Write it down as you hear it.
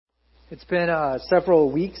It's been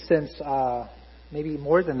several weeks since, maybe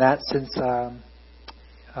more than that, since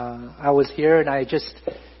I was here, and I just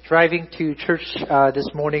driving to church this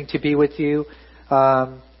morning to be with you.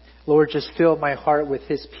 Lord, just filled my heart with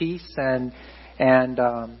His peace and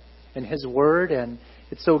His Word, and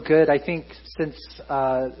it's so good. I think since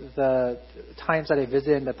the times that I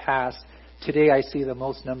visited in the past, today I see the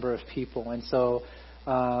most number of people, and so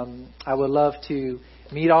I would love to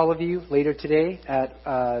meet all of you later today at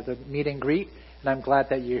the meet and greet, and I'm glad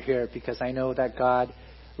that you're here because I know that God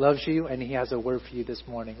loves you and He has a word for you this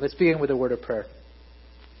morning. Let's begin with a word of prayer.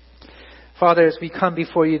 Father, as we come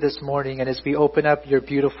before you this morning and as we open up your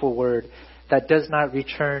beautiful word that does not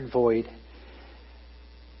return void,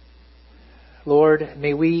 Lord,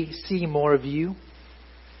 may we see more of you.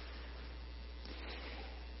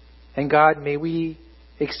 And God, may we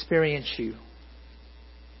experience you.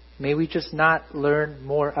 May we just not learn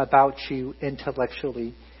more about you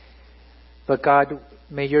intellectually, but God,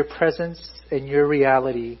 may your presence and your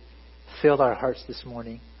reality fill our hearts this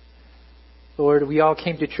morning. Lord, we all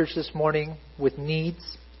came to church this morning with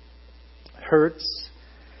needs, hurts,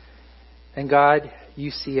 and God,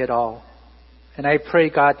 you see it all. And I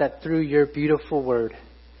pray, God, that through your beautiful word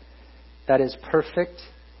that is perfect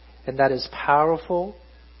and that is powerful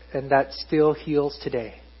and that still heals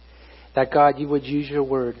today, that God, you would use your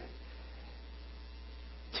word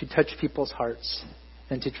to touch people's hearts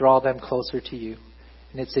and to draw them closer to you.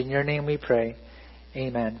 And it's in your name we pray.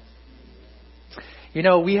 Amen. You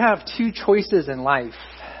know, we have two choices in life.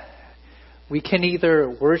 We can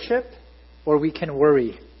either worship or we can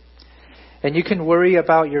worry. And you can worry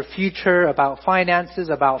about your future, about finances,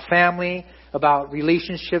 about family, about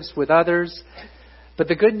relationships with others. But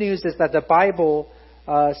the good news is that the Bible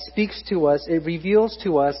speaks to us. It reveals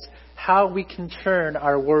to us how we can turn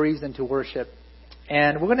our worries into worship.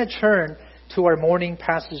 And we're going to turn to our morning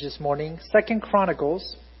passage this morning, 2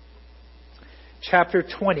 Chronicles chapter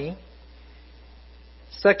 20.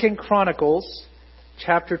 2 Chronicles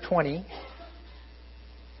chapter 20.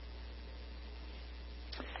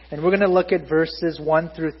 And we're going to look at verses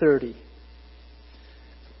 1 through 30.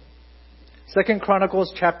 2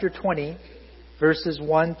 Chronicles chapter 20, verses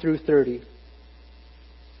 1 through 30.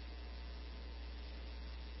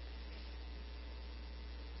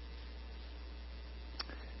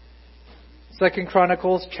 Second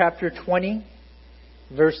Chronicles chapter 20,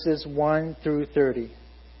 verses 1 through 30.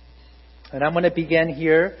 And I'm going to begin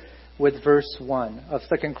here with verse 1 of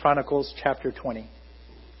 2 Chronicles chapter 20.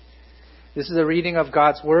 This is a reading of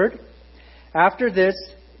God's word. After this,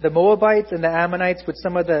 the Moabites and the Ammonites with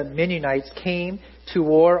some of the Mennonites came to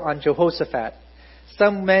war on Jehoshaphat.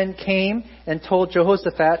 Some men came and told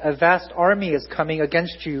Jehoshaphat, a vast army is coming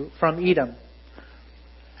against you from Edom,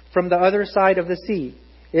 from the other side of the sea.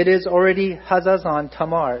 It is already Hazazon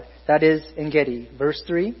Tamar, that is En-gedi. Verse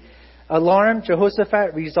 3. Alarmed,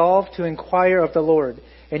 Jehoshaphat resolved to inquire of the Lord,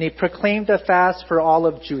 and he proclaimed a fast for all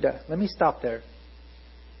of Judah. Let me stop there.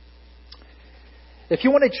 If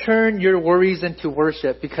you want to turn your worries into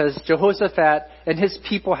worship, because Jehoshaphat and his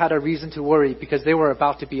people had a reason to worry because they were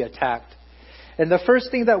about to be attacked. And the first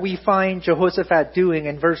thing that we find Jehoshaphat doing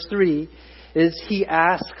in verse 3 is he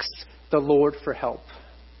asks the Lord for help.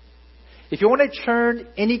 If you want to turn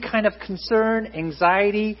any kind of concern,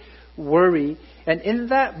 anxiety, worry, and in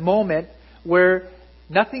that moment where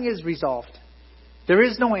nothing is resolved, there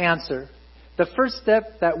is no answer, the first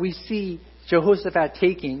step that we see Jehoshaphat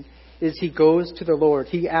taking is he goes to the Lord.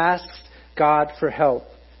 He asks God for help.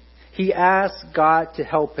 He asks God to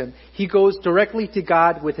help him. He goes directly to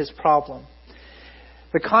God with his problem.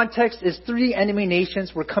 The context is 3 enemy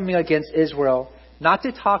nations were coming against Israel, not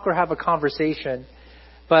to talk or have a conversation,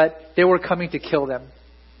 but they were coming to kill them.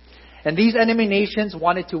 And these enemy nations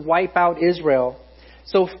wanted to wipe out Israel.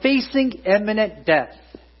 So facing imminent death,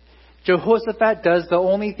 Jehoshaphat does the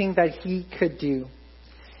only thing that he could do.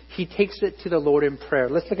 He takes it to the Lord in prayer.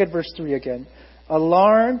 Let's look at verse 3 again.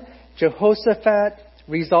 Alarmed, Jehoshaphat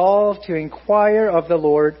resolved to inquire of the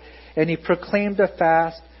Lord, and he proclaimed a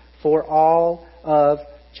fast for all of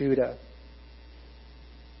Judah.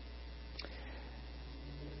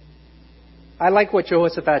 I like what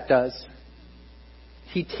Jehoshaphat does.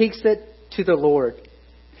 He takes it to the Lord.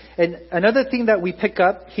 And another thing that we pick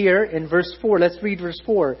up here in verse 4, let's read verse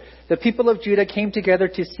 4. The people of Judah came together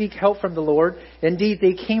to seek help from the Lord. Indeed,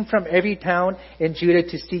 they came from every town in Judah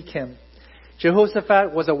to seek him.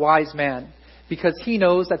 Jehoshaphat was a wise man because he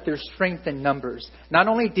knows that there's strength in numbers. Not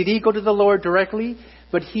only did he go to the Lord directly,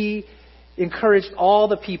 but he encouraged all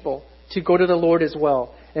the people to go to the Lord as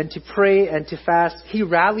well and to pray and to fast. He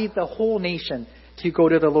rallied the whole nation to go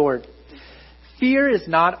to the Lord. Fear is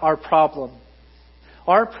not our problem.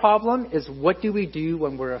 Our problem is, what do we do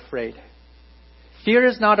when we're afraid? Fear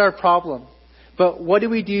is not our problem. But what do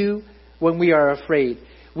we do when we are afraid?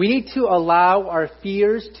 We need to allow our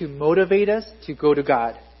fears to motivate us to go to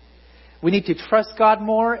God. We need to trust God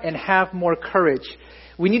more and have more courage.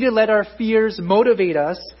 We need to let our fears motivate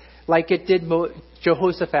us like it did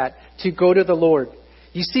Jehoshaphat to go to the Lord.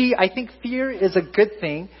 You see, I think fear is a good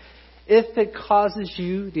thing if it causes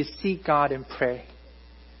you to seek God and pray.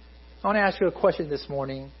 I want to ask you a question this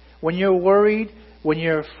morning. When you're worried, when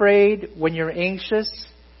you're afraid, when you're anxious,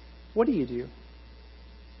 what do you do?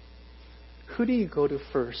 Who do you go to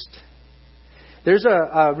first? There's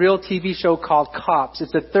a real TV show called Cops.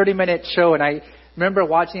 It's a 30-minute show, and I remember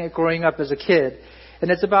watching it growing up as a kid.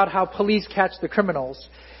 And it's about how police catch the criminals.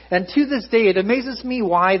 And to this day, it amazes me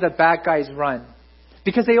why the bad guys run.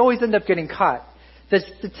 Because they always end up getting caught. The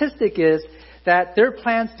statistic is that their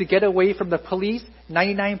plans to get away from the police,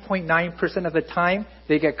 99.9% of the time,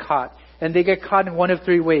 they get caught. And they get caught in one of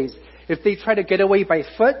three ways. If they try to get away by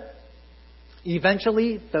foot,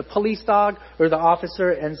 eventually the police dog or the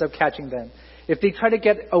officer ends up catching them. If they try to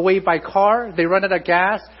get away by car, they run out of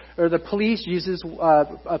gas, or the police uses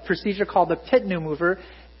a procedure called the pit maneuver,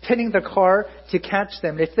 pitting the car to catch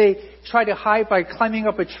them. If they try to hide by climbing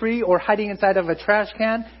up a tree or hiding inside of a trash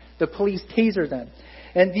can, the police taser them.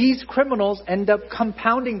 And these criminals end up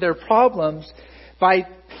compounding their problems by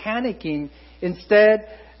panicking instead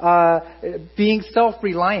being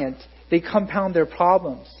self-reliant. They compound their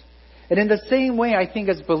problems. And in the same way, I think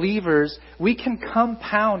as believers, we can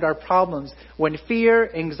compound our problems when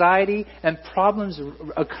fear, anxiety, and problems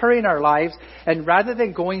occur in our lives. And rather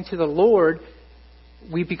than going to the Lord,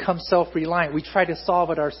 we become self-reliant. We try to solve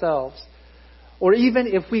it ourselves. Or even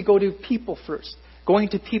if we go to people first. Going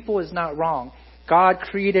to people is not wrong. God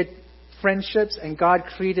created friendships and God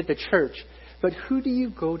created the church. But who do you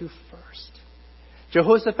go to first?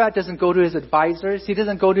 Jehoshaphat doesn't go to his advisors. He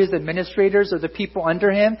doesn't go to his administrators or the people under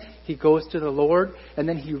him. He goes to the Lord, and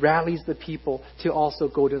then he rallies the people to also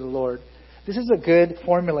go to the Lord. This is a good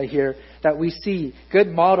formula here that we see, good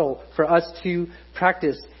model for us to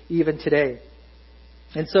practice even today.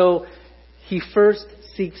 And so he first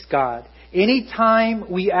seeks God. Anytime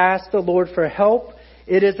we ask the Lord for help,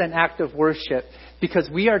 it is an act of worship because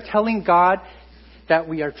we are telling God that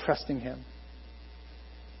we are trusting him.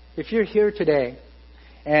 If you're here today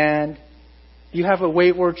and you have a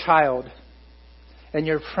wayward child and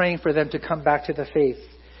you're praying for them to come back to the faith.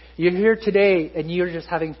 You're here today and you're just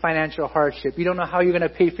having financial hardship. You don't know how you're going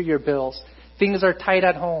to pay for your bills. Things are tight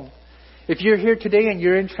at home. If you're here today and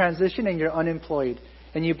you're in transition and you're unemployed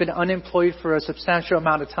and you've been unemployed for a substantial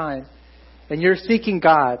amount of time and you're seeking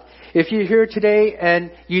God. If you're here today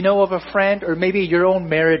and you know of a friend or maybe your own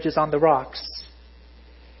marriage is on the rocks.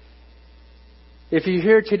 If you're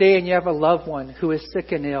here today and you have a loved one who is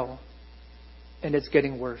sick and ill and it's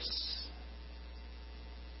getting worse.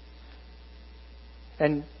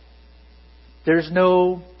 And there's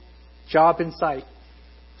no job in sight.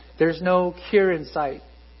 There's no cure in sight.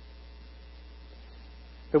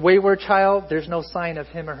 The wayward child, there's no sign of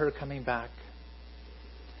him or her coming back.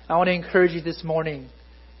 I want to encourage you this morning,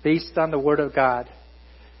 based on the Word of God,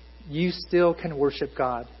 you still can worship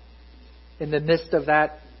God in the midst of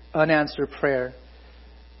that unanswered prayer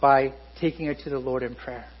by taking it to the Lord in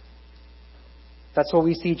prayer. That's what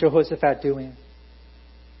we see Jehoshaphat doing.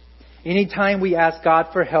 Anytime we ask God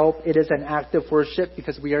for help, it is an act of worship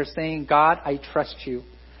because we are saying, God, I trust you.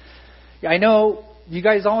 I know you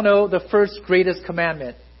guys all know the first greatest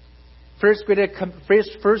commandment. First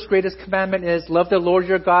greatest commandment is love the Lord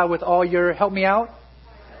your God with all your, help me out,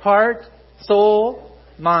 heart, soul,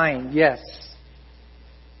 mind. Yes.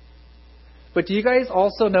 But do you guys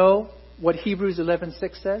also know what Hebrews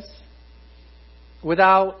 11:6 says?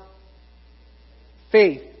 Without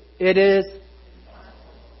faith, it is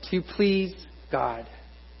to please God.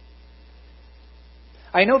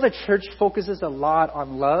 I know the church focuses a lot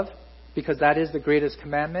on love because that is the greatest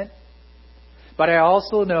commandment. But I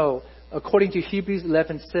also know, according to Hebrews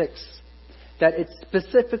 11:6, that it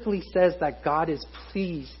specifically says that God is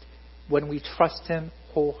pleased when we trust Him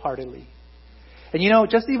wholeheartedly. And you know,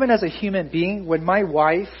 just even as a human being, when my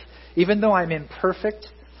wife, even though I'm imperfect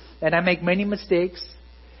and I make many mistakes,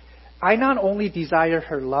 I not only desire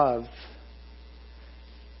her love,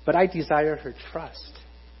 but I desire her trust.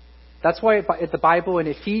 That's why in the Bible in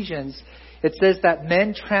Ephesians, it says that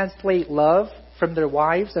men translate love from their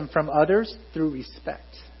wives and from others through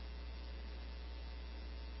respect.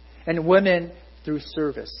 And women through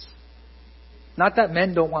service. Not that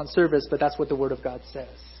men don't want service, but that's what the Word of God says.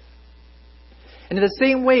 And in the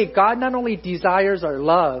same way, God not only desires our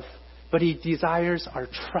love, but He desires our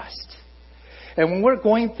trust. And when we're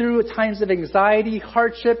going through times of anxiety,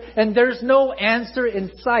 hardship, and there's no answer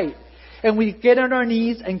in sight, and we get on our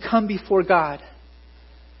knees and come before God,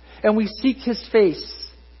 and we seek His face,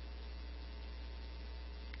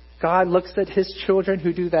 God looks at His children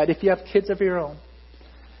who do that. If you have kids of your own,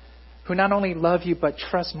 who not only love you, but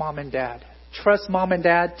trust mom and dad. Trust mom and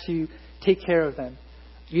dad to take care of them.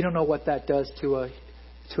 You don't know what that does to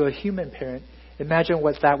a human parent. Imagine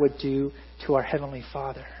what that would do to our Heavenly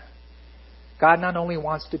Father. God not only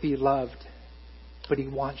wants to be loved, but He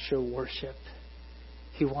wants your worship.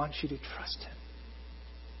 He wants you to trust Him.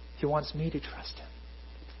 He wants me to trust Him.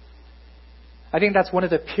 I think that's one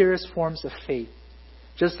of the purest forms of faith.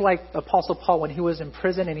 Just like Apostle Paul, when he was in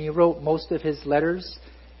prison and he wrote most of his letters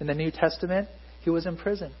in the New Testament, he was in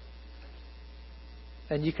prison.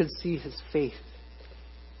 And you can see his faith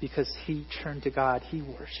because he turned to God. He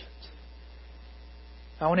worshiped.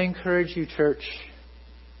 I want to encourage you, church.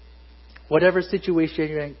 Whatever situation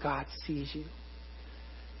you're in, God sees you.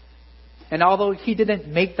 And although He didn't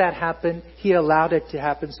make that happen, He allowed it to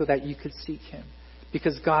happen so that you could seek Him.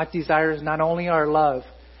 Because God desires not only our love,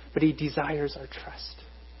 but He desires our trust.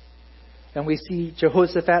 And we see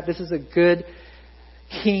Jehoshaphat, this is a good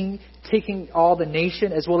king, taking all the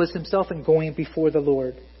nation as well as himself and going before the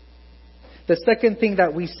Lord. The second thing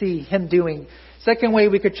that we see him doing, second way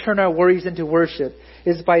we could turn our worries into worship,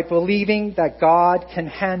 is by believing that God can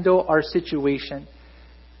handle our situation.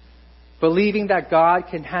 Believing that God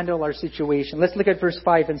can handle our situation. Let's look at verse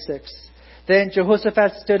 5 and 6. Then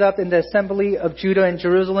Jehoshaphat stood up in the assembly of Judah and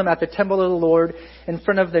Jerusalem at the temple of the Lord in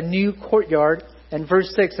front of the new courtyard. And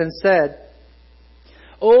verse 6, and said,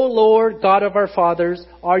 O Lord, God of our fathers,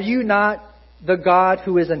 are you not the God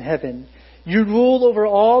who is in heaven? You rule over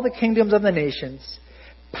all the kingdoms of the nations.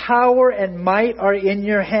 Power and might are in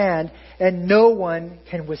your hand, and no one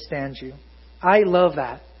can withstand you. I love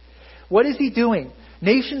that. What is he doing?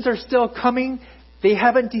 Nations are still coming. They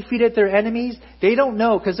haven't defeated their enemies. They don't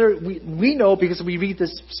know, because we know because we read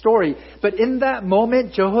this story. But in that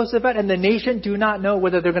moment, Jehoshaphat and the nation do not know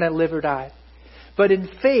whether they're going to live or die. But in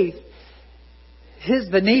faith,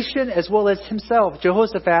 the nation as well as himself,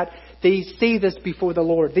 Jehoshaphat, they say this before the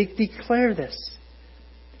Lord. They declare this.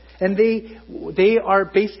 And they are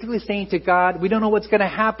basically saying to God, we don't know what's going to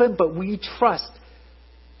happen, but we trust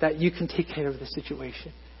that you can take care of the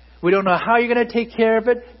situation. We don't know how you're going to take care of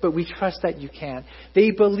it, but we trust that you can.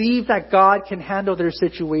 They believe that God can handle their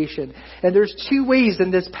situation. And there's two ways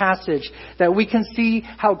in this passage that we can see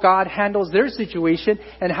how God handles their situation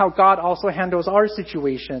and how God also handles our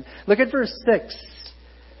situation. Look at verse 6.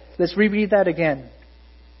 Let's reread that again.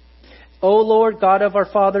 O Lord, God of our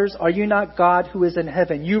fathers, are you not God who is in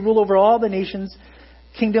heaven? You rule over all the nations,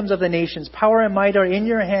 kingdoms of the nations. Power and might are in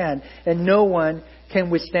your hand, and no one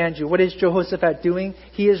can withstand you. What is Jehoshaphat doing?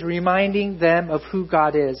 He is reminding them of who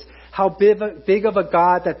God is, how big of a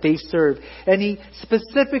God that they serve. And he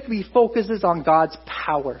specifically focuses on God's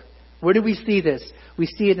power. Where do we see this? We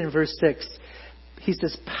see it in verse 6. He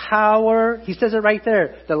says power. He says it right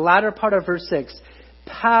there, the latter part of verse 6.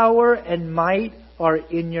 Power and might are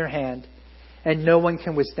in your hand, and no one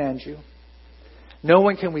can withstand you. No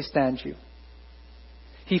one can withstand you.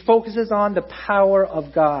 He focuses on the power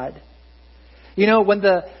of God. You know, when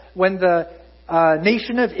the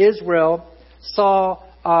nation of Israel saw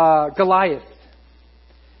Goliath,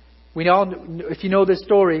 we all, if you know this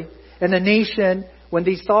story, and the nation, when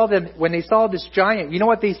they saw this giant, you know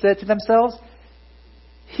what they said to themselves?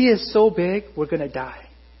 He is so big, we're going to die.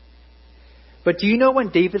 But do you know when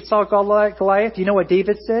David saw Goliath, do you know what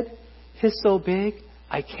David said? He's so big,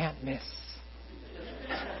 I can't miss.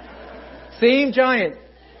 Same giant.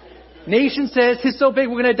 Nation says, he's so big,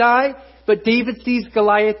 we're going to die. But David sees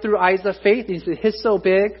Goliath through eyes of faith. He says, he's so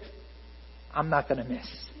big, I'm not going to miss.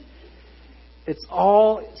 It's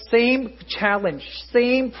all same challenge,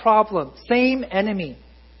 same problem, same enemy.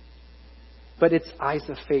 But it's eyes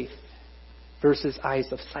of faith versus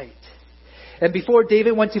eyes of sight. And before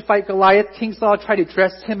David went to fight Goliath, King Saul tried to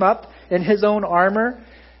dress him up in his own armor,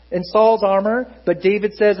 in Saul's armor. But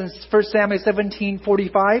David says in 1 Samuel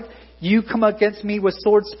 17:45, you come against me with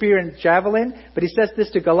sword, spear, and javelin. But he says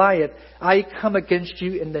this to Goliath, I come against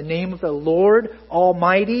you in the name of the Lord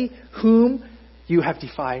Almighty, whom you have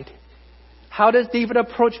defied. How does David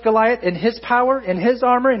approach Goliath? In his power, in his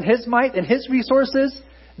armor, in his might, in his resources?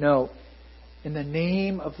 No. In the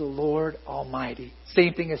name of the Lord Almighty.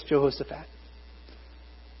 Same thing as Jehoshaphat.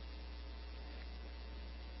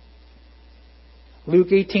 Luke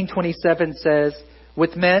 18:27 says,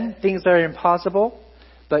 with men, things are impossible,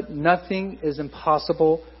 but nothing is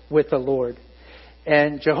impossible with the Lord.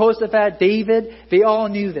 And Jehoshaphat, David, they all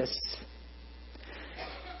knew this.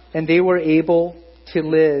 and they were able to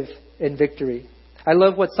live in victory. I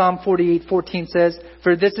love what Psalm 48:14 says,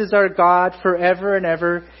 "For this is our God forever and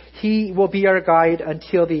ever. He will be our guide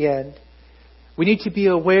until the end." We need to be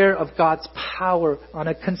aware of God's power on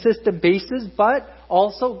a consistent basis, but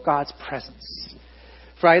also God's presence.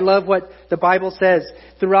 For I love what the Bible says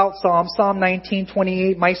throughout Psalm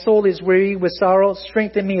 19:28, "My soul is weary with sorrow.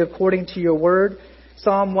 Strengthen me according to your word."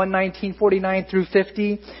 Psalm 119:49 through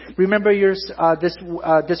 50. "Remember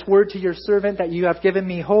this word to your servant that you have given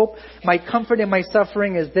me hope. My comfort in my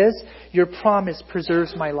suffering is this: your promise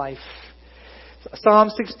preserves my life." Psalm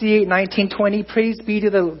 68:19-20. "Praise be to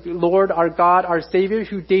the Lord our God, our Savior,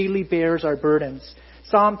 who daily bears our burdens."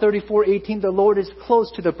 Psalm 34:18. "The Lord is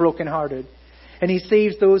close to the brokenhearted, and He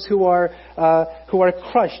saves those who are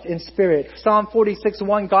crushed in spirit." Psalm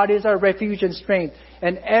 46:1. "God is our refuge and strength,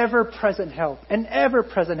 an ever-present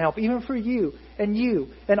help," even for you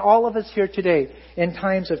and all of us here today in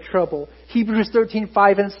times of trouble. Hebrews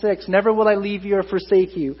 13:5 and 6. "Never will I leave you or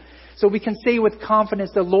forsake you." So we can say with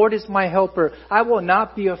confidence, "The Lord is my helper. I will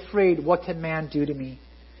not be afraid. What can man do to me?"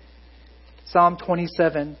 Psalm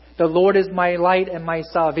 27. "The Lord is my light and my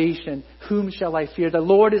salvation. Whom shall I fear? The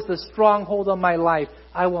Lord is the stronghold of my life.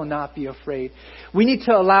 I will not be afraid." We need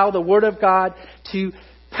to allow the Word of God to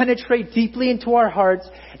penetrate deeply into our hearts,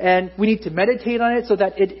 and we need to meditate on it so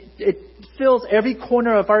that it fills every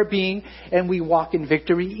corner of our being, and we walk in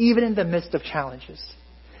victory even in the midst of challenges.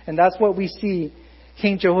 And that's what we see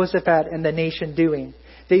King Jehoshaphat and the nation doing.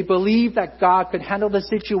 They believed that God could handle the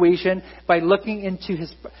situation by looking into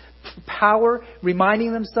His power,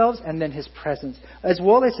 reminding themselves, and then His presence, as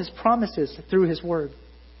well as His promises through His Word.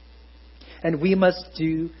 And we must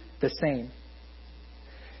do the same.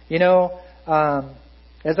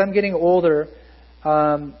 As I'm getting older,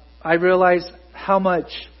 I realize how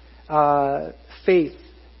much faith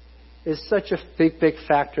is such a big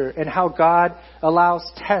factor, and how God allows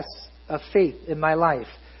tests of faith in my life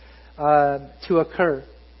to occur.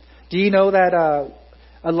 Do you know that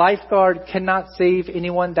a lifeguard cannot save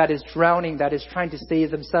anyone that is drowning, that is trying to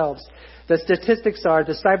save themselves? The statistics are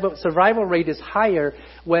the survival rate is higher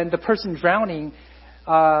when the person drowning,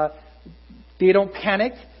 they don't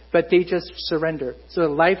panic, but they just surrender. So the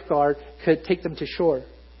lifeguard could take them to shore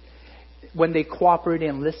when they cooperate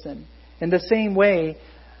and listen. In the same way,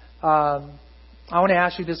 I want to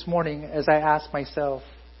ask you this morning, as I ask myself,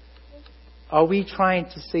 are we trying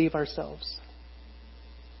to save ourselves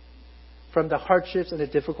from the hardships and the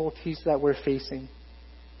difficulties that we're facing?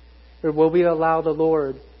 Or will we allow the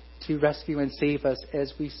Lord to rescue and save us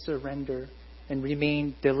as we surrender and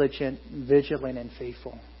remain diligent, vigilant, and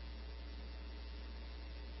faithful?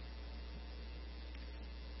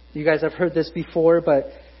 You guys have heard this before,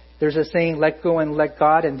 but there's a saying, "Let go and let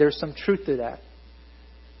God," and there's some truth to that.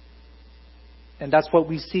 And that's what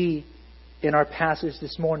we see in our passage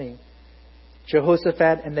this morning.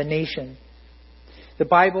 Jehoshaphat and the nation. The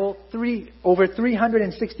Bible, over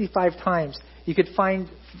 365 times, you could find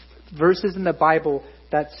verses in the Bible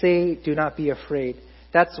that say, "Do not be afraid."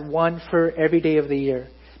 That's one for every day of the year.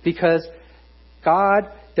 Because God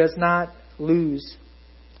does not lose.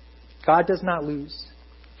 God does not lose.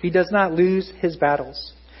 He does not lose His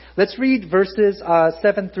battles. Let's read verses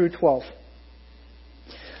 7 through 12.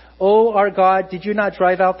 "O our God, did you not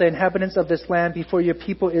drive out the inhabitants of this land before your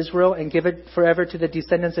people Israel and give it forever to the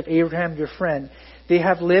descendants of Abraham your friend? They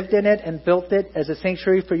have lived in it and built it as a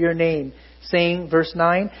sanctuary for your name, saying," verse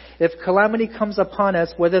 9, "If calamity comes upon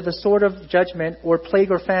us, whether the sword of judgment or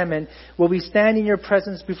plague or famine, will we stand in your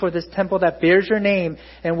presence before this temple that bears your name,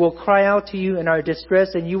 and will cry out to you in our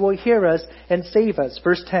distress, and you will hear us and save us."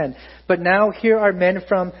 Verse 10, "But now here are men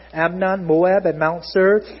from Ammon, Moab, and Mount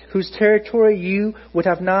Seir, whose territory you would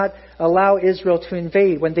have not allowed Israel to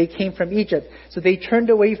invade when they came from Egypt. So they turned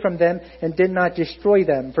away from them and did not destroy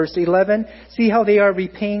them." Verse 11, "See how they are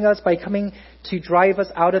repaying us by coming to drive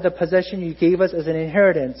us out of the possession you gave us as an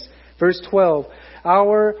inheritance." Verse 12,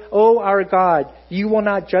 our God, you will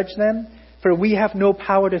not judge them, for we have no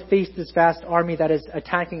power to face this vast army that is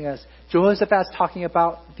attacking us." Jehoshaphat's talking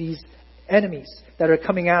about these enemies that are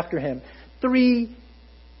coming after him. 3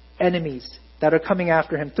 enemies that are coming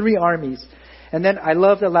after him, 3 armies. And then I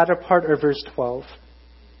love the latter part of verse 12.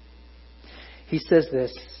 He says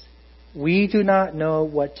this, "We do not know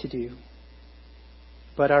what to do,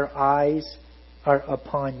 but our eyes are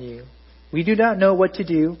upon you." We do not know what to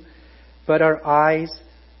do, but our eyes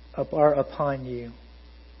are upon you.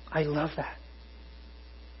 I love that.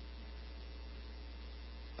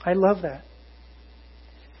 I love that.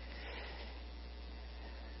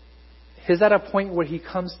 He's at a point where he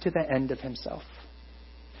comes to the end of himself.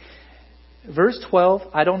 Verse 12,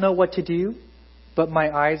 "I don't know what to do, but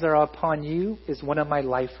my eyes are upon you is one of my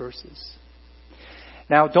life verses.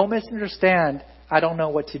 Now, don't misunderstand, I don't know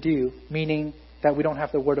what to do, meaning that we don't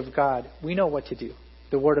have the Word of God. We know what to do.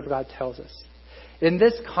 The Word of God tells us. In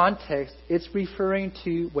this context, it's referring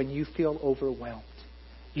to when you feel overwhelmed.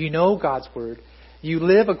 You know God's Word. You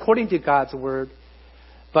live according to God's Word,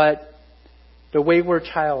 but the wayward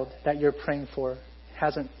child that you're praying for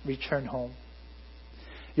hasn't returned home.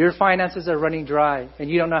 Your finances are running dry and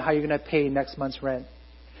you don't know how you're going to pay next month's rent.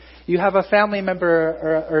 You have a family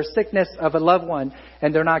member or sickness of a loved one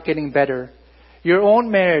and they're not getting better. Your own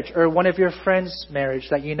marriage or one of your friends' marriage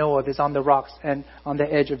that you know of is on the rocks and on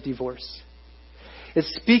the edge of divorce.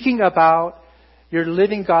 It's speaking about you're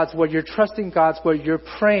living God's Word, you're trusting God's Word, you're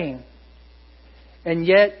praying, and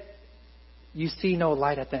yet you see no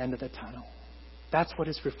light at the end of the tunnel. That's what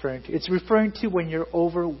it's referring to. It's referring to when you're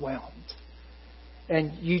overwhelmed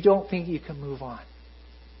and you don't think you can move on.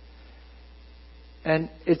 And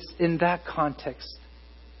it's in that context,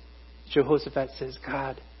 Jehoshaphat says,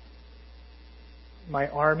 God, my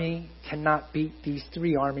army cannot beat these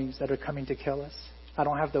 3 armies that are coming to kill us. I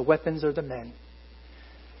don't have the weapons or the men.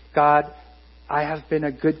 God, I have been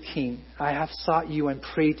a good king. I have sought you and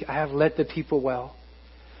prayed. I have led the people well.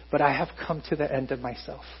 But I have come to the end of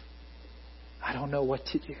myself. I don't know what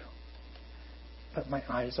to do. But my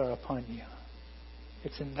eyes are upon you.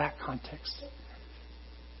 It's in that context.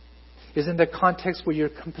 It's in the context where you're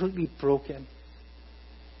completely broken.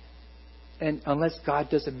 And unless God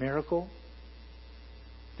does a miracle,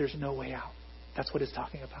 there's no way out. That's what it's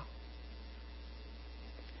talking about.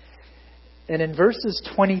 And in verses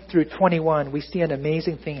 20 through 21, we see an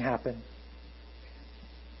amazing thing happen.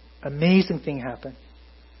 Amazing thing happen.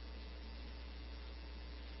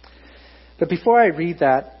 But before I read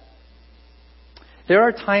that, there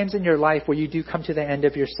are times in your life where you do come to the end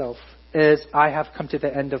of yourself, as I have come to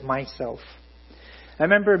the end of myself. I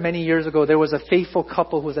remember many years ago, there was a faithful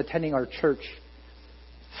couple who was attending our church.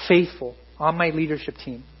 Faithful, on my leadership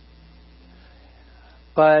team.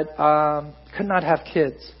 But could not have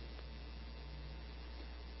kids.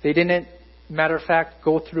 They didn't, matter of fact,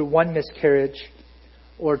 go through 1 miscarriage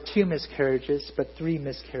or 2 miscarriages, but 3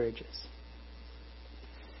 miscarriages.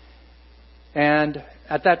 And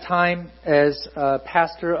at that time, as a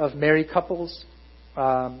pastor of married couples,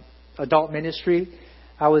 adult ministry,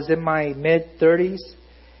 I was in my mid-30s.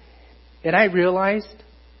 And I realized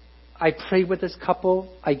I prayed with this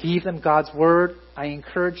couple. I gave them God's Word. I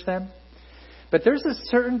encouraged them. But there's a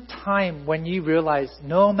certain time when you realize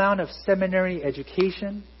no amount of seminary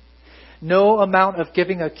education, no amount of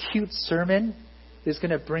giving a cute sermon is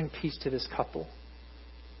going to bring peace to this couple.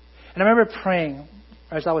 And I remember praying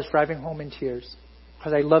as I was driving home in tears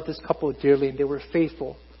because I loved this couple dearly and they were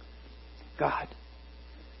faithful. God,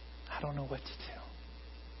 I don't know what to do.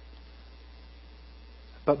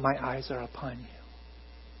 But my eyes are upon you.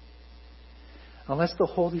 Unless the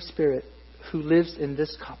Holy Spirit who lives in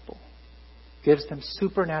this couple gives them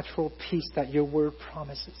supernatural peace that your word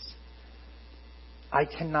promises, I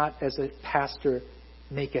cannot, as a pastor,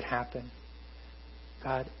 make it happen.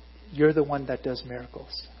 God, you're the one that does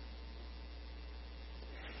miracles.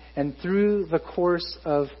 And through the course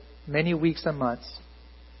of many weeks and months,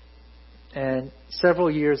 and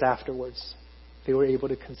several years afterwards, they were able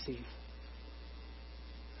to conceive.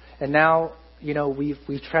 And now,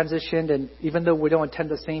 we've transitioned, and even though we don't attend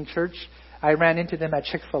the same church, I ran into them at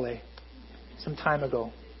Chick-fil-A some time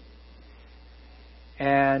ago.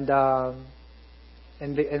 And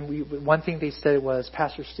one thing they said was,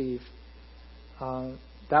 Pastor Steve,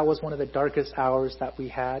 that was one of the darkest hours that we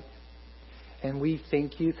had. And we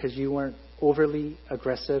thank you because you weren't overly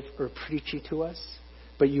aggressive or preachy to us,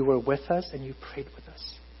 but you were with us and you prayed with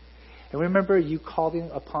us. And remember you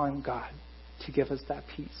calling upon God to give us that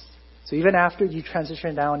peace. So even after you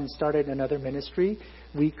transitioned down and started another ministry,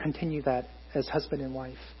 we continue that as husband and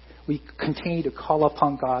wife. We continue to call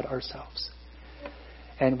upon God ourselves.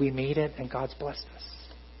 And we made it, and God's blessed us.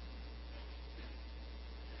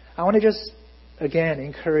 I want to just, again,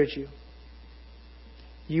 encourage you.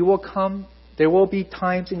 There will be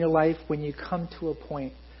times in your life when you come to a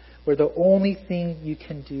point where the only thing you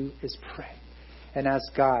can do is pray and ask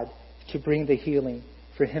God to bring the healing,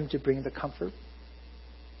 for Him to bring the comfort.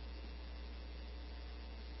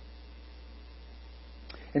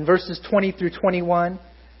 In verses 20 through 21,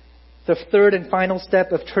 the third and final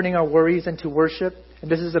step of turning our worries into worship,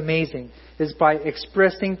 and this is amazing, is by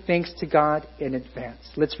expressing thanks to God in advance.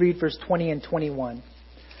 Let's read verse 20 and 21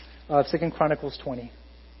 of 2 Chronicles 20.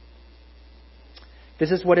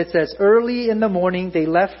 This is what it says. Early in the morning, they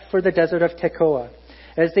left for the desert of Tekoa.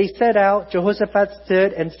 As they set out, Jehoshaphat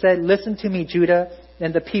stood and said, "Listen to me, Judah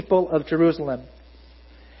and the people of Jerusalem.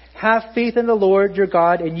 Have faith in the Lord your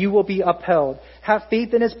God and you will be upheld. Have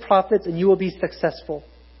faith in his prophets and you will be successful.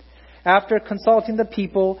 After consulting the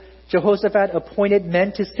people, Jehoshaphat appointed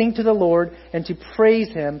men to sing to the Lord and to praise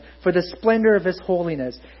him for the splendor of his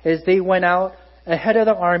holiness as they went out ahead of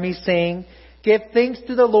the army, saying, Give thanks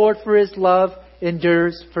to the Lord, for his love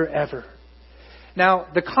endures forever. Now,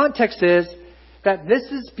 the context is that this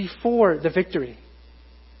is before the victory.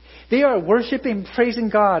 They are worshiping, praising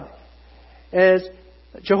God as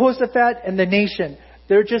Jehoshaphat and the nation.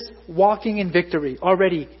 They're just walking in victory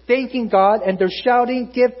already, thanking God, and they're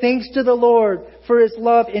shouting, Give thanks to the Lord, for his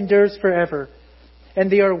love endures forever.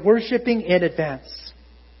 And they are worshiping in advance.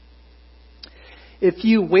 If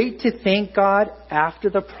you wait to thank God after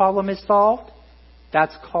the problem is solved,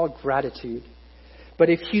 that's called gratitude. But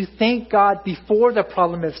if you thank God before the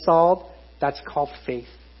problem is solved, that's called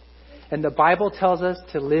faith. And the Bible tells us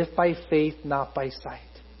to live by faith, not by sight.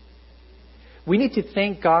 We need to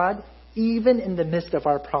thank God even in the midst of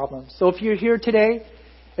our problems. So if you're here today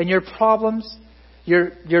and your problems,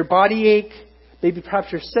 your body ache, maybe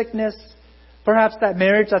perhaps your sickness, perhaps that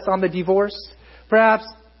marriage that's on the divorce, perhaps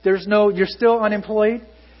you're still unemployed,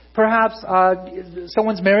 perhaps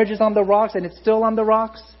someone's marriage is on the rocks and it's still on the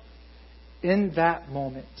rocks. In that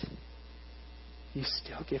moment, you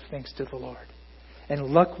still give thanks to the Lord. And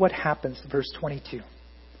look what happens, verse 22.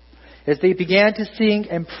 As they began to sing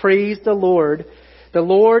and praise the Lord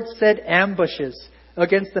set ambushes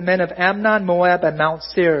against the men of Ammon, Moab, and Mount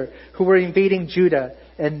Seir, who were invading Judah,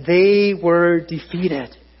 and they were defeated.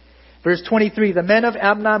 Verse 23, the men of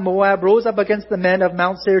Ammon, Moab rose up against the men of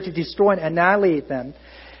Mount Seir to destroy and annihilate them.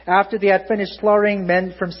 After they had finished slaughtering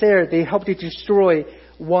men from Seir, they helped to destroy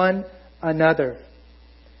one another.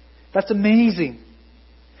 That's amazing.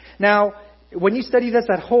 Now, when you study this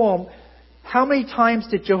at home, how many times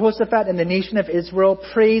did Jehoshaphat and the nation of Israel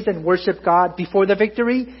praise and worship God before the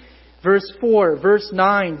victory? Verse 4, verse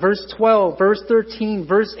 9, verse 12, verse 13,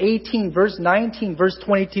 verse 18, verse 19, verse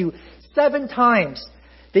 22. 7 times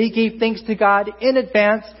they gave thanks to God in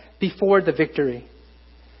advance before the victory.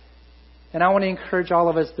 And I want to encourage all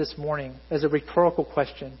of us this morning as a rhetorical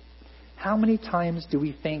question. How many times do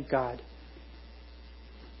we thank God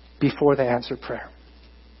before the answered prayer?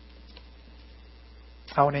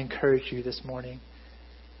 I want to encourage you this morning.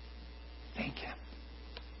 Thank him.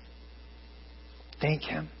 Thank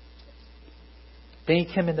him. Thank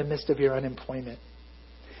him in the midst of your unemployment.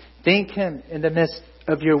 Thank him in the midst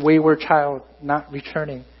of your wayward child not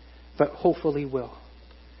returning, but hopefully will.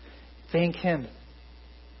 Thank him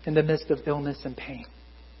in the midst of illness and pain.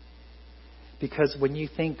 Because when you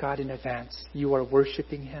thank God in advance, you are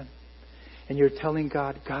worshiping him. And you're telling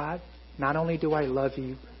God, God, not only do I love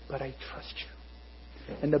you, but I trust you.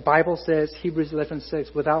 And the Bible says, Hebrews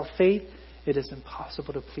 11:6, without faith, it is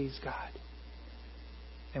impossible to please God.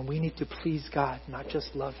 And we need to please God, not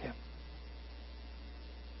just love him.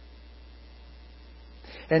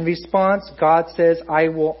 In response, God says, I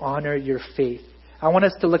will honor your faith. I want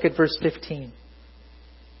us to look at verse 15.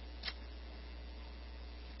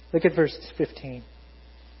 Look at verse 15.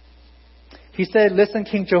 He said, Listen,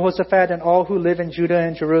 King Jehoshaphat and all who live in Judah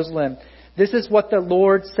and Jerusalem. This is what the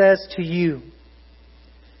Lord says to you.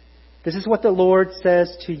 This is what the Lord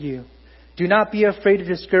says to you. Do not be afraid or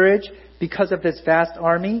discouraged because of this vast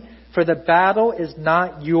army, for the battle is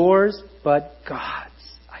not yours, but God's.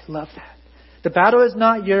 I love that. The battle is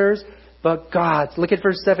not yours, but God's. Look at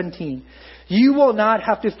verse 17. You will not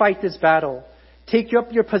have to fight this battle. Take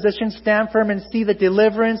up your position, stand firm, and see the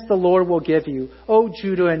deliverance the Lord will give you. O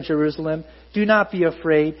Judah and Jerusalem, do not be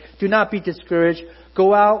afraid. Do not be discouraged.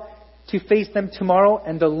 Go out to face them tomorrow,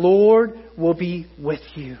 and the Lord will be with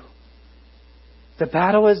you. The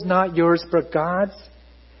battle is not yours, but God's,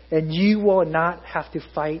 and you will not have to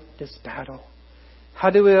fight this battle.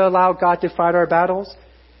 How do we allow God to fight our battles?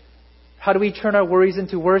 How do we turn our worries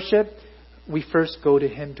into worship? We first go to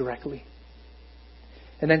him directly.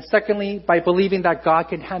 And then secondly, by believing that God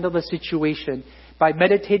can handle the situation, by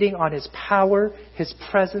meditating on his power, his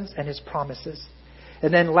presence, and his promises.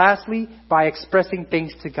 And then lastly, by expressing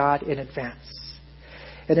thanks to God in advance.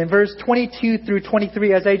 And in verse 22 through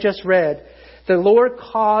 23, as I just read, the Lord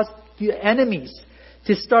caused the enemies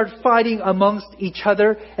to start fighting amongst each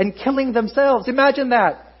other and killing themselves. Imagine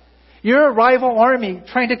that. You're a rival army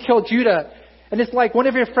trying to kill Judah. And it's like one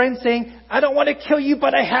of your friends saying, I don't want to kill you,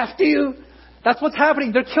 but I have to. That's what's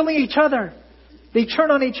happening. They're killing each other. They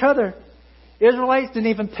turn on each other. Israelites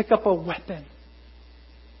didn't even pick up a weapon.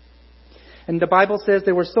 And the Bible says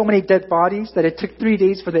there were so many dead bodies that it took 3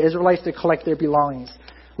 days for the Israelites to collect their belongings.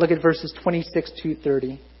 Look at verses 26 to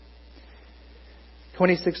 30.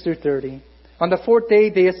 26 through 30. On the fourth day,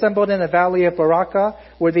 they assembled in the valley of Barakah,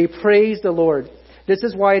 where they praised the Lord. This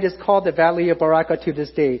is why it is called the valley of Barakah to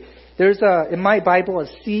this day. There's in my Bible, a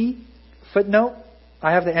C footnote.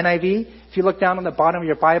 I have the NIV. If you look down on the bottom of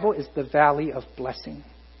your Bible, it's the valley of blessing.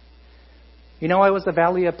 You know why it was the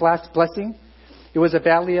valley of blessing? It was a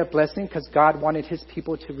valley of blessing because God wanted His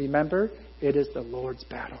people to remember it is the Lord's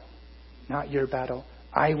battle, not your battle.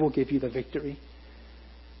 I will give you the victory.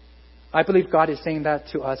 I believe God is saying that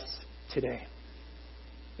to us today.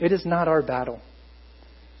 It is not our battle,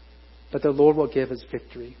 but the Lord will give us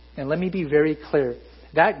victory. And let me be very clear.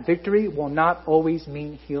 That victory will not always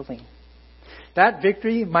mean healing. That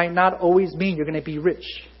victory might not always mean you're going to be rich.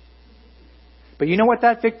 But you know what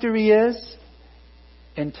that victory is?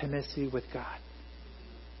 Intimacy with God.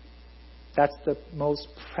 That's the most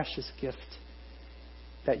precious gift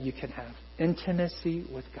that you can have. Intimacy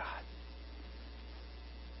with God.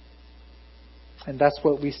 And that's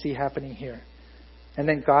what we see happening here. And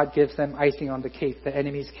then God gives them icing on the cake. The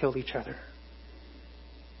enemies kill each other.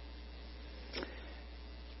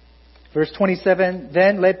 Verse 27,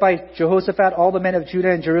 then led by Jehoshaphat, all the men of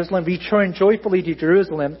Judah and Jerusalem returned joyfully to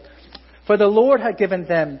Jerusalem, for the Lord had given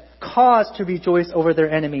them cause to rejoice over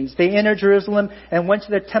their enemies. They entered Jerusalem and went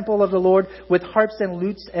to the temple of the Lord with harps and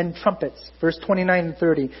lutes and trumpets. Verse 29 and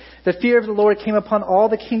 30. The fear of the Lord came upon all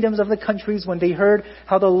the kingdoms of the countries when they heard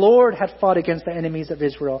how the Lord had fought against the enemies of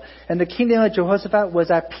Israel. And the kingdom of Jehoshaphat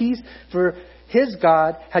was at peace, for his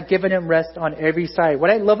God had given him rest on every side.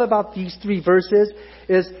 What I love about these three verses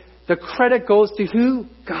is the credit goes to who?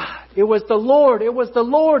 God. It was the Lord. It was the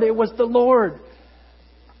Lord. It was the Lord.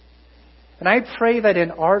 And I pray that in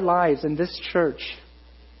our lives, in this church,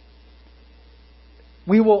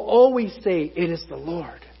 we will always say, it is the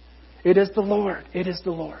Lord. It is the Lord. It is the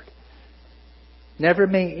Lord. Never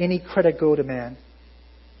may any credit go to man.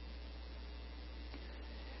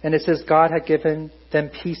 And it says God had given them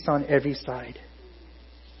peace on every side.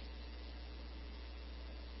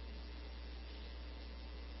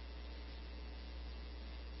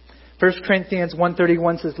 1 Corinthians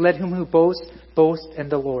 1:31 says, let him who boasts, boast in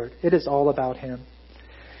the Lord. It is all about Him.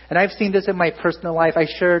 And I've seen this in my personal life. I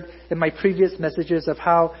shared in my previous messages of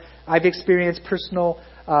how I've experienced personal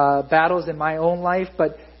battles in my own life,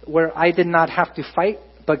 but where I did not have to fight,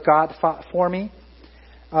 but God fought for me.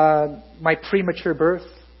 My premature birth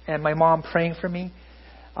and my mom praying for me,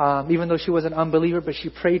 even though she was an unbeliever, but she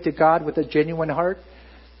prayed to God with a genuine heart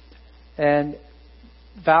and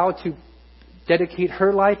vowed to dedicate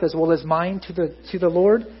her life as well as mine to the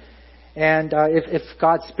Lord. And if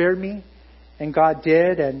God spared me, and God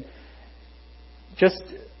did, and just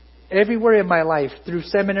everywhere in my life, through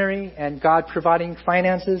seminary and God providing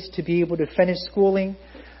finances to be able to finish schooling.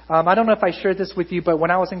 I don't know if I shared this with you, but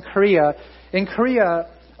when I was in Korea,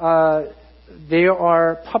 there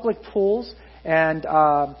are public pools, and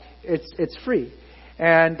it's free.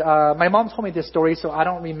 And my mom told me this story, so I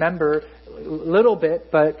don't remember a little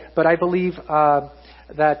bit, but I believe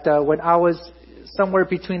that when I was somewhere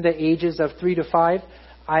between the ages of 3 to 5,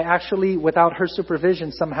 I actually, without her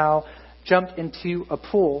supervision, somehow jumped into a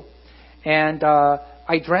pool, and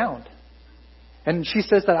I drowned. And she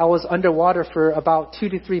says that I was underwater for about 2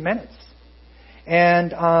 to 3 minutes.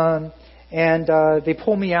 And they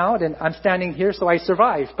pull me out, and I'm standing here, so I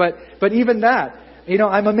survived. But even that,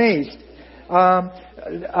 I'm amazed.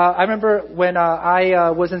 I remember when I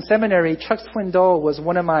was in seminary, Chuck Swindoll was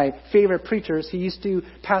one of my favorite preachers. He used to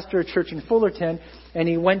pastor a church in Fullerton, and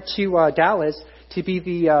he went to Dallas to be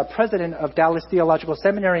the president of Dallas Theological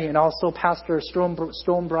Seminary and also pastor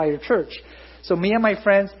Stonebriar Church. So me and my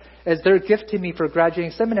friends, as their gift to me for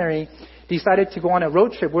graduating seminary, decided to go on a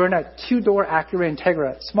road trip. We're in a 2-door Acura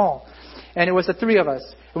Integra, small. And it was the 3 of us.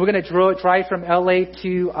 And we're going to drive from LA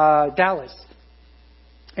to Dallas.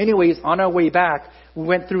 Anyways, on our way back, we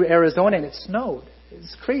went through Arizona and it snowed.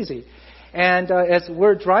 It's crazy. And as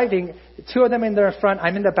we're driving, 2 of them in the front,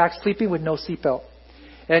 I'm in the back sleeping with no seatbelt.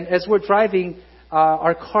 And as we're driving,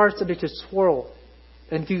 our car started to swirl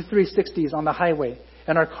and do 360s on the highway.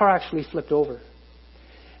 And our car actually flipped over.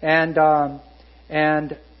 And I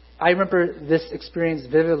remember this experience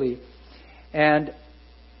vividly. And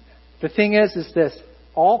the thing is this,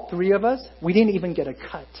 all 3 of us, we didn't even get a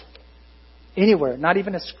cut anywhere, not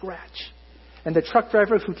even a scratch. And the truck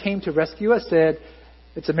driver who came to rescue us said,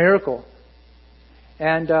 it's a miracle.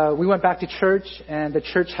 And we went back to church, and the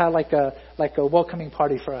church had like a welcoming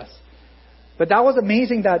party for us. But that was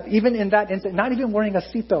amazing that even in that incident, not even wearing a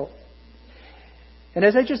seatbelt. And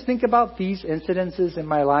as I just think about these incidences in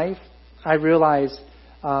my life, I realize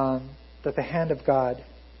that the hand of God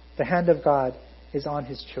is on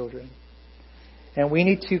His children. And we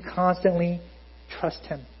need to constantly trust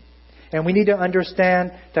Him. And we need to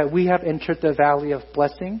understand that we have entered the valley of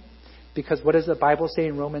blessing, because what does the Bible say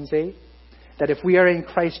in Romans 8? That if we are in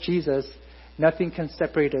Christ Jesus, nothing can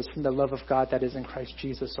separate us from the love of God that is in Christ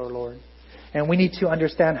Jesus our Lord. And we need to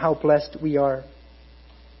understand how blessed we are.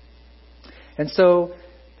 And so,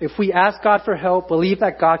 if we ask God for help, believe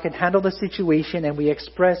that God can handle the situation, and we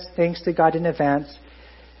express thanks to God in advance,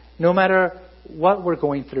 no matter what we're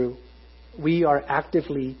going through, we are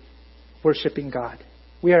actively worshiping God.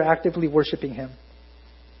 We are actively worshiping Him.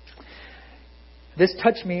 This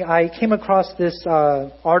touched me. I came across this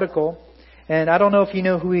article, and I don't know if you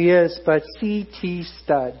know who he is, but C.T.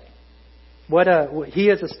 Studd. He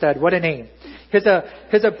is a stud. What a name. He's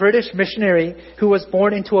a British missionary who was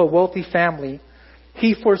born into a wealthy family.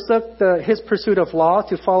 He forsook his pursuit of law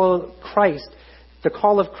to follow Christ, the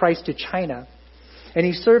call of Christ to China. And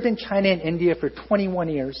he served in China and India for 21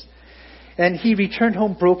 years. And he returned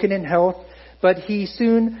home broken in health, but he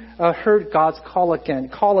soon heard God's call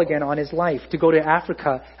again on his life to go to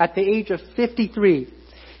Africa. At the age of 53,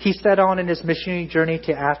 he set on in his missionary journey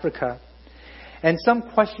to Africa. And some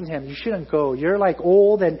questioned him, you shouldn't go. You're like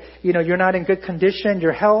old and, you're not in good condition,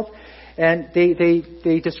 your health. And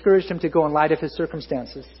they discouraged him to go in light of his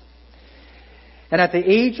circumstances. And at the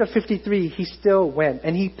age of 53, he still went.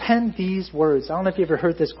 And he penned these words. I don't know if you ever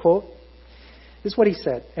heard this quote. This is what he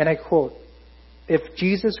said, and I quote, "If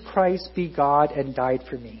Jesus Christ be God and died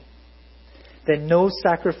for me, then no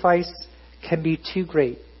sacrifice can be too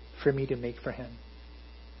great for me to make for Him.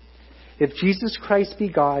 If Jesus Christ be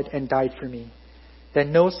God and died for me,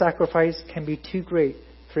 then no sacrifice can be too great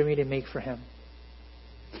for me to make for Him."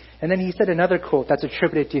 And then he said another quote that's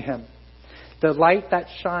attributed to him. "The light that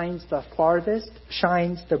shines the farthest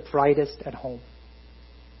shines the brightest at home."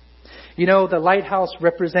 The lighthouse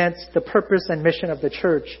represents the purpose and mission of the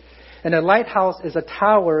church. And a lighthouse is a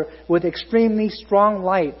tower with extremely strong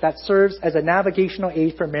light that serves as a navigational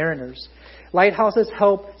aid for mariners. Lighthouses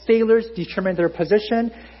help sailors determine their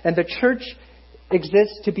position, and the church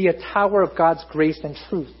exists to be a tower of God's grace and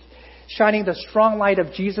truth, shining the strong light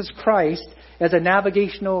of Jesus Christ as a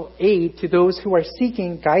navigational aid to those who are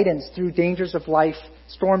seeking guidance through dangers of life,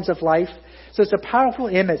 storms of life. So it's a powerful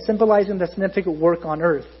image symbolizing the significant work on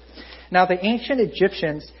earth. Now, the ancient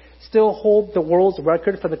Egyptians still hold the world's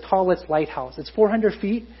record for the tallest lighthouse. It's 400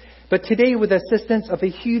 feet. But today, with the assistance of a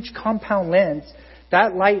huge compound lens,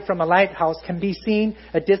 that light from a lighthouse can be seen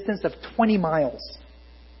a distance of 20 miles.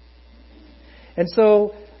 And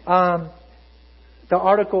so, the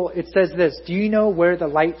article, it says this: do you know where the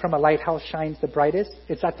light from a lighthouse shines the brightest?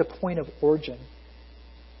 It's at the point of origin.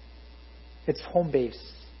 It's home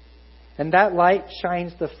base. And that light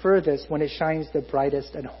shines the furthest when it shines the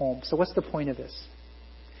brightest at home. So what's the point of this?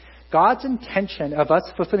 God's intention of us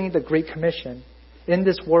fulfilling the Great Commission in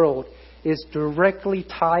this world is directly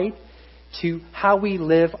tied to how we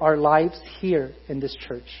live our lives here in this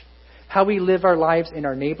church. How we live our lives in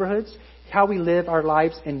our neighborhoods. How we live our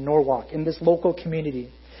lives in Norwalk, in this local community.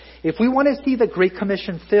 If we want to see the Great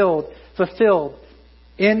Commission fulfilled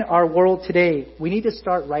in our world today, we need to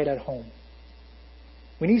start right at home.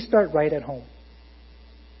 We need to start right at home.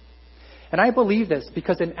 And I believe this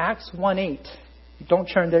because in Acts 1:8, don't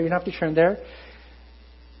turn there, you don't have to turn there.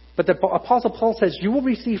 But the Apostle Paul says, "You will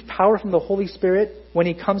receive power from the Holy Spirit when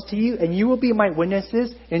He comes to you, and you will be my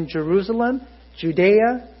witnesses in Jerusalem,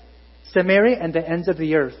 Judea, Samaria, and the ends of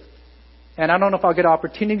the earth." And I don't know if I'll get an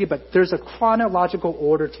opportunity, but there's a chronological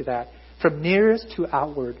order to that, from nearest to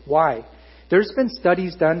outward. Why? There's been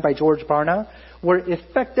studies done by George Barna where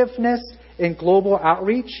effectiveness in global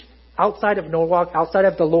outreach outside of Norwalk, outside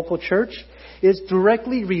of the local church, is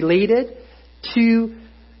directly related to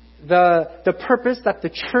the purpose that the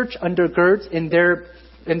church undergirds in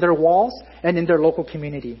their walls and in their local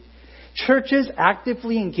community. Churches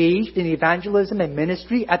actively engaged in evangelism and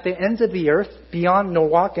ministry at the ends of the earth, beyond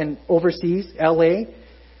Norwalk and overseas, LA,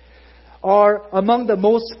 are among the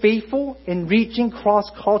most faithful in reaching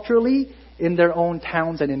cross-culturally in their own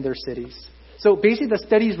towns and in their cities. So basically the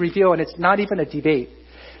studies reveal, and it's not even a debate,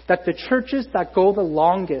 that the churches that go the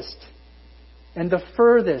longest and the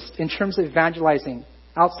furthest in terms of evangelizing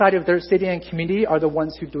outside of their city and community are the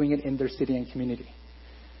ones who are doing it in their city and community.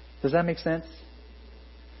 Does that make sense?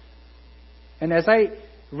 And as I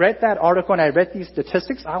read that article and I read these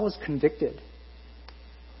statistics, I was convicted.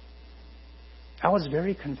 I was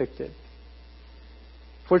very convicted.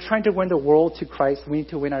 If we're trying to win the world to Christ, we need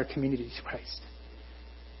to win our community to Christ.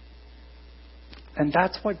 And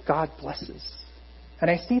that's what God blesses.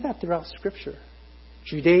 And I see that throughout Scripture.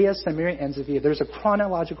 Judea, Samaria, and Zavia. There's a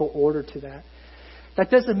chronological order to that.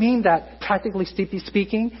 That doesn't mean that, practically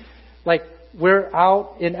speaking, like we're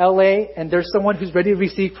out in LA and there's someone who's ready to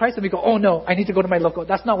receive Christ and we go, oh no, I need to go to my local.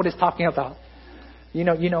 That's not what it's talking about. You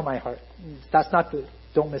know my heart. That's not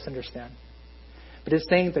don't misunderstand. But it's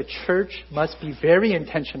saying the church must be very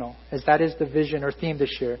intentional, as that is the vision or theme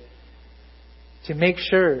this year, to make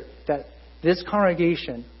sure that this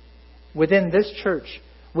congregation, within this church,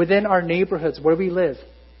 within our neighborhoods where we live,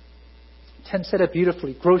 Tim said it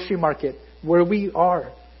beautifully, grocery market, where we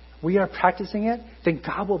are practicing it, then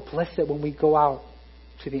God will bless it when we go out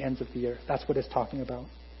to the ends of the earth. That's what it's talking about.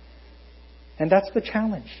 And that's the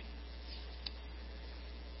challenge.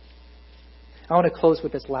 I want to close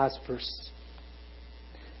with this last verse.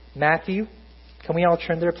 Matthew, can we all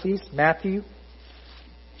turn there, please? Matthew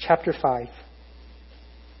chapter 5,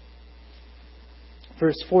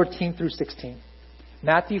 verse 14 through 16.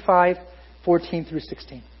 Matthew 5, 14 through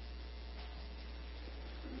 16.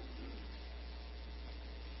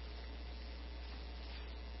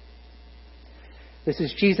 This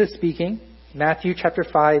is Jesus speaking. Matthew chapter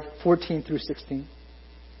 5, 14 through 16.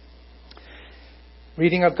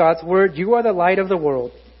 Reading of God's word. You are the light of the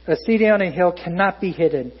world. A city on a hill cannot be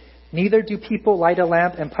hidden. Neither do people light a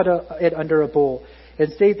lamp and put it under a bowl.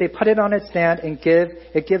 Instead, they put it on its stand and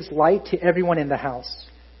it gives light to everyone in the house.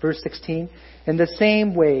 Verse 16. In the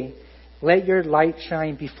same way, let your light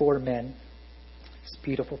shine before men. It's a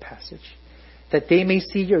beautiful passage. That they may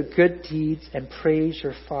see your good deeds and praise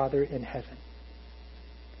your Father in heaven.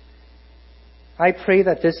 I pray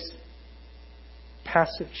that this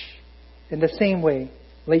passage, in the same way,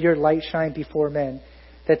 let your light shine before men,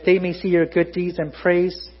 that they may see your good deeds and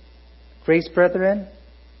praise. Grace, brethren?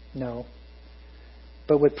 No.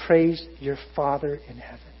 But would praise your Father in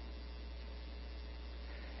heaven.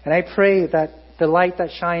 And I pray that the light that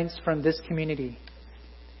shines from this community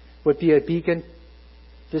would be a beacon,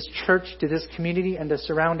 this church to this community and the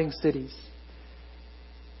surrounding cities,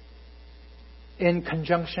 in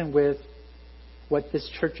conjunction with what this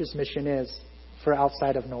church's mission is for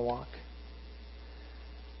outside of Norwalk.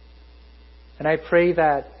 And I pray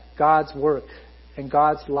that God's work and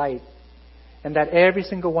God's light, and that every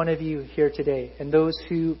single one of you here today, and those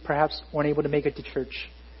who perhaps weren't able to make it to church,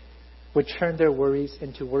 would turn their worries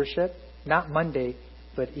into worship, not Monday,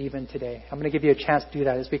 but even today. I'm going to give you a chance to do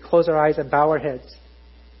that as we close our eyes and bow our heads.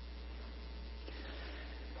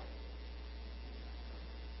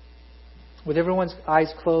 With everyone's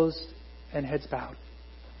eyes closed and heads bowed.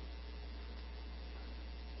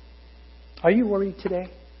 Are you worried today?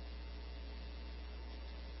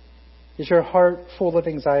 Is your heart full of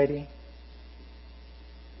anxiety?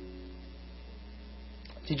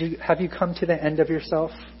 Have you come to the end of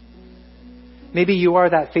yourself? Maybe you are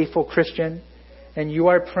that faithful Christian and you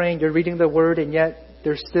are praying, you're reading the word, and yet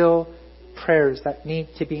there's still prayers that need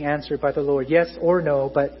to be answered by the Lord. Yes or no,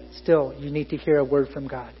 but still you need to hear a word from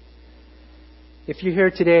God. If you're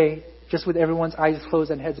here today, just with everyone's eyes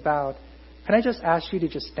closed and heads bowed, can I just ask you to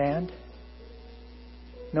just stand?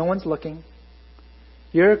 No one's looking.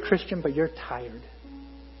 You're a Christian, but you're tired.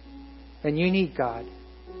 And you need God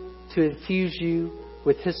to infuse you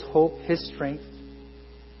with His hope, His strength,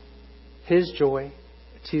 His joy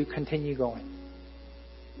to continue going.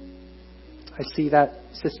 I see that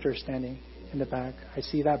sister standing in the back. I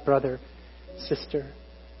see that brother, sister,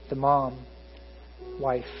 the mom,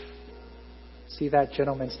 wife. I see that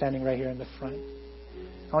gentleman standing right here in the front.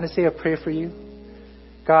 I want to say a prayer for you.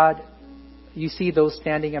 God, you see those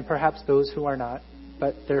standing and perhaps those who are not,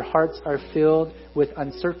 but their hearts are filled with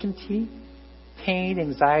uncertainty, pain,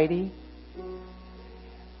 anxiety.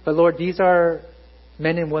 But Lord, these are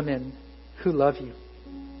men and women who love you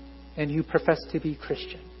and who profess to be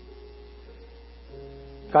Christian.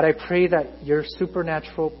 God, I pray that your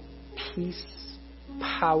supernatural peace,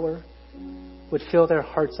 power would fill their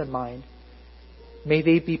hearts and mind. May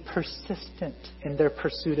they be persistent in their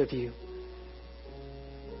pursuit of you.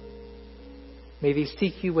 May they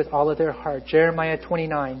seek you with all of their heart. Jeremiah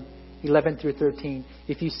 29, 11 through 13.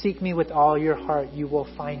 If you seek me with all your heart, you will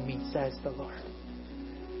find me, says the Lord.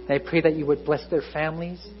 And I pray that you would bless their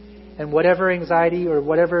families, and whatever anxiety or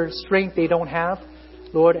whatever strength they don't have,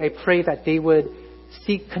 Lord, I pray that they would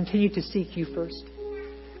continue to seek you first.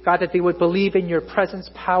 God, that they would believe in your presence,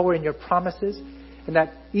 power, and your promises, and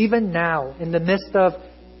that even now, in the midst of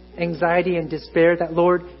anxiety and despair, that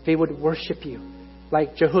Lord, they would worship you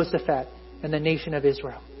like Jehoshaphat and the nation of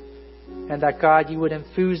Israel. And that God, you would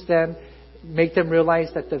infuse them, make them realize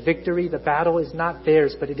that the victory, the battle is not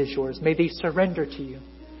theirs, but it is yours. May they surrender to you.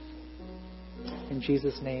 In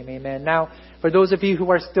Jesus' name, amen. Now, for those of you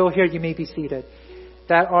who are still here, you may be seated,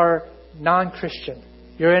 that are non-Christian.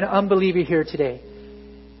 You're an unbeliever here today.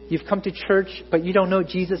 You've come to church, but you don't know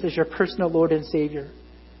Jesus as your personal Lord and Savior.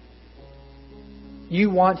 You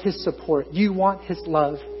want His support. You want His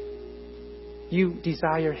love. You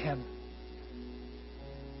desire Him.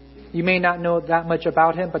 You may not know that much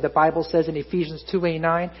about Him, but the Bible says in Ephesians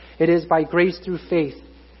 2:9, it is by grace through faith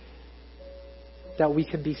that we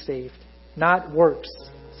can be saved, not works,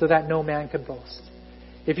 so that no man can boast.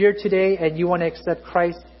 If you're today and you want to accept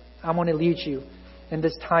Christ, I want to lead you in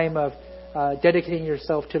this time of dedicating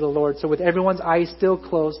yourself to the Lord. So with everyone's eyes still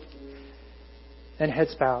closed and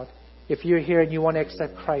heads bowed, if you're here and you want to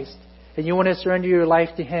accept Christ and you want to surrender your life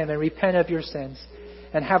to Him and repent of your sins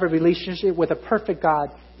and have a relationship with a perfect God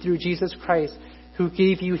through Jesus Christ, who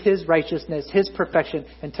gave you His righteousness, His perfection,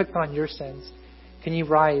 and took on your sins, can you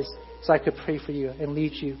rise so I could pray for you and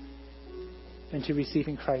lead you into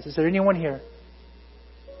receiving Christ? Is there anyone here?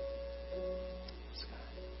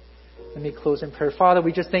 Let me close in prayer. Father,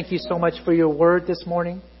 we just thank you so much for your word this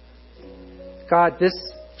morning. God, this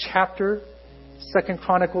chapter, 2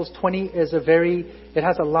 Chronicles 20, it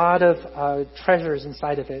has a lot of treasures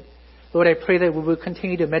inside of it. Lord, I pray that we will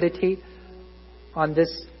continue to meditate on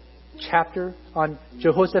this chapter, on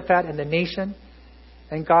Jehoshaphat and the nation.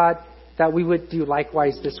 And God, that we would do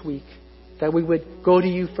likewise this week. That we would go to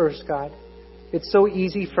you first, God. It's so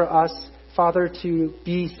easy for us, Father, to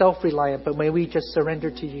be self-reliant, but may we just surrender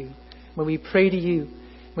to you. May we pray to you.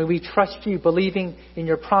 May we trust you, believing in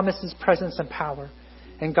your promises, presence, and power.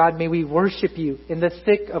 And God, may we worship you in the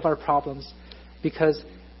thick of our problems, because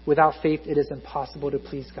without faith it is impossible to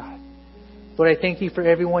please God. Lord, I thank you for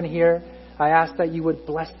everyone here. I ask that you would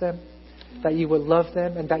bless them, that you would love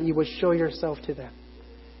them, and that you would show yourself to them.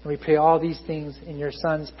 And we pray all these things in your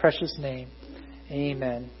Son's precious name.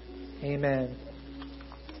 Amen. Amen.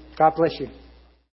 God bless you.